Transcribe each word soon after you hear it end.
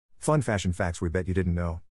Fun fashion facts we bet you didn't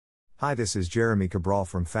know. Hi, this is Jeremy Cabral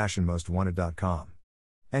from FashionMostWanted.com.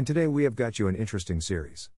 And today we have got you an interesting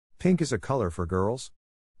series. Pink is a color for girls?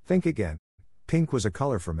 Think again. Pink was a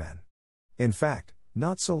color for men. In fact,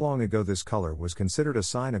 not so long ago this color was considered a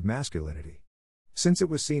sign of masculinity, since it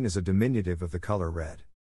was seen as a diminutive of the color red.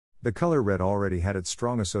 The color red already had its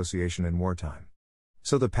strong association in wartime.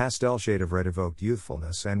 So the pastel shade of red evoked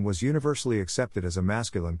youthfulness and was universally accepted as a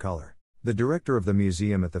masculine color. The director of the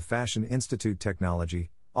museum at the Fashion Institute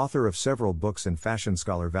Technology, author of several books and fashion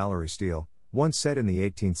scholar Valerie Steele, once said in the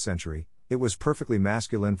 18th century, it was perfectly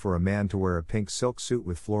masculine for a man to wear a pink silk suit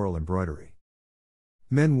with floral embroidery.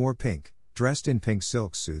 Men wore pink, dressed in pink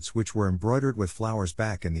silk suits which were embroidered with flowers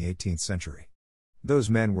back in the 18th century. Those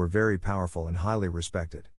men were very powerful and highly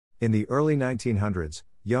respected. In the early 1900s,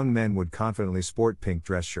 young men would confidently sport pink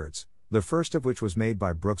dress shirts, the first of which was made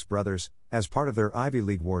by Brooks Brothers, as part of their Ivy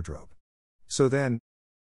League wardrobe. So then,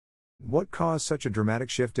 what caused such a dramatic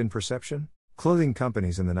shift in perception? Clothing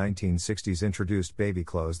companies in the 1960s introduced baby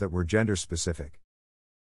clothes that were gender-specific.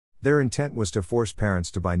 Their intent was to force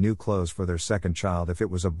parents to buy new clothes for their second child if it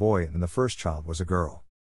was a boy and the first child was a girl.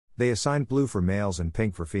 They assigned blue for males and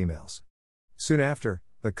pink for females. Soon after,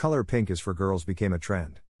 the color pink is for girls became a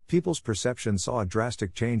trend. People's perception saw a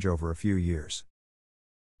drastic change over a few years.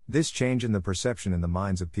 This change in the perception in the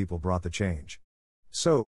minds of people brought the change.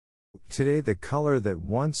 So, today the color that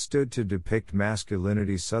once stood to depict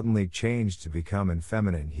masculinity suddenly changed to become an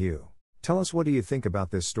feminine hue. Tell us, what do you think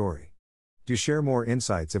about this story? Do share more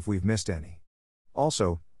insights if we've missed any.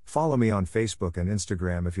 Also, follow me on Facebook and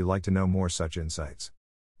Instagram if you like to know more such insights.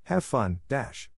 Have fun,